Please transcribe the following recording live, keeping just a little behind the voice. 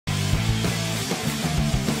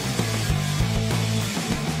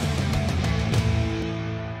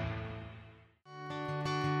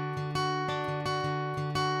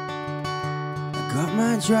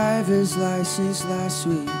my driver's license last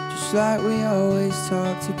week, just like we always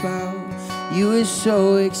talked about. You were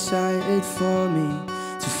so excited for me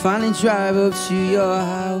to finally drive up to your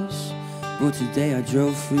house. Well, today I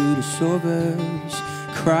drove through the suburbs,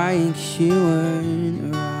 crying 'cause you weren't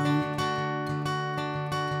around.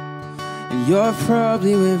 And you're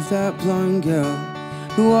probably with that blonde girl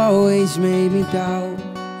who always made me doubt.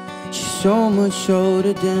 She's so much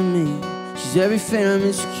older than me, she's everything I'm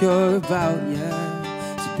insecure about, yeah.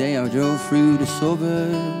 Today I drove through the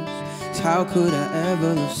suburbs, 'cause how could I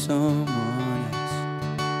ever love someone else?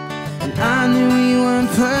 And I knew we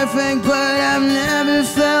weren't perfect, but I've never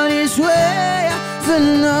felt this way for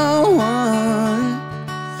no one.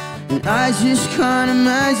 And I just can't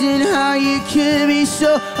imagine how you could be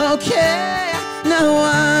so okay. Now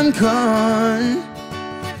I'm gone.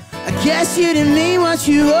 I guess you didn't mean what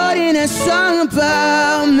you wrote in that song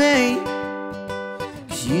about me.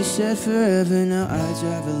 'Cause you said forever, now I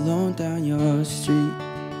drive alone down your street.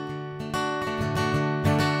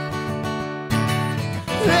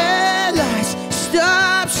 Red lights,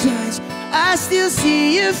 stop signs, I still see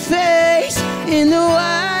your face in the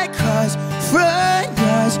white cars, front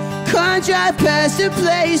doors. Can't drive past the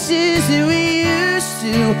places that we used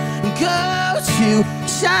to go to,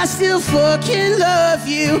 'cause I still fucking love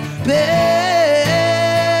you, babe,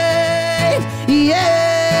 yeah.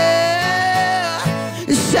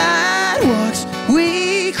 The sidewalks we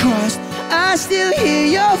crossed, I still hear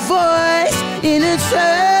your voice in the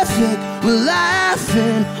traffic. We're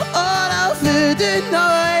laughing all over the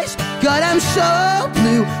noise. God, I'm so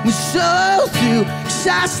blue, we're so through, 'cause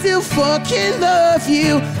I still fucking love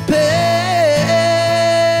you, babe,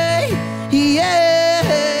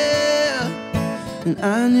 yeah. And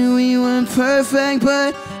I knew we weren't perfect,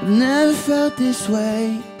 but I've never felt this way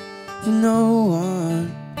for no one.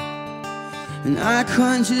 And I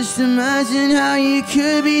can't just imagine how you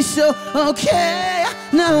could be so okay.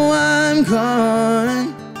 Now I'm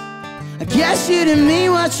gone. I guess you didn't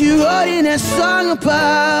mean what you wrote in that song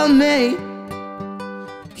about me.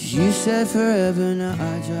 'Cause you said forever, now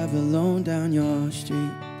I drive alone down your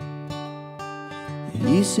street.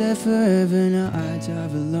 You said forever, now I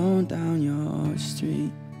drive alone down your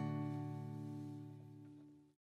street.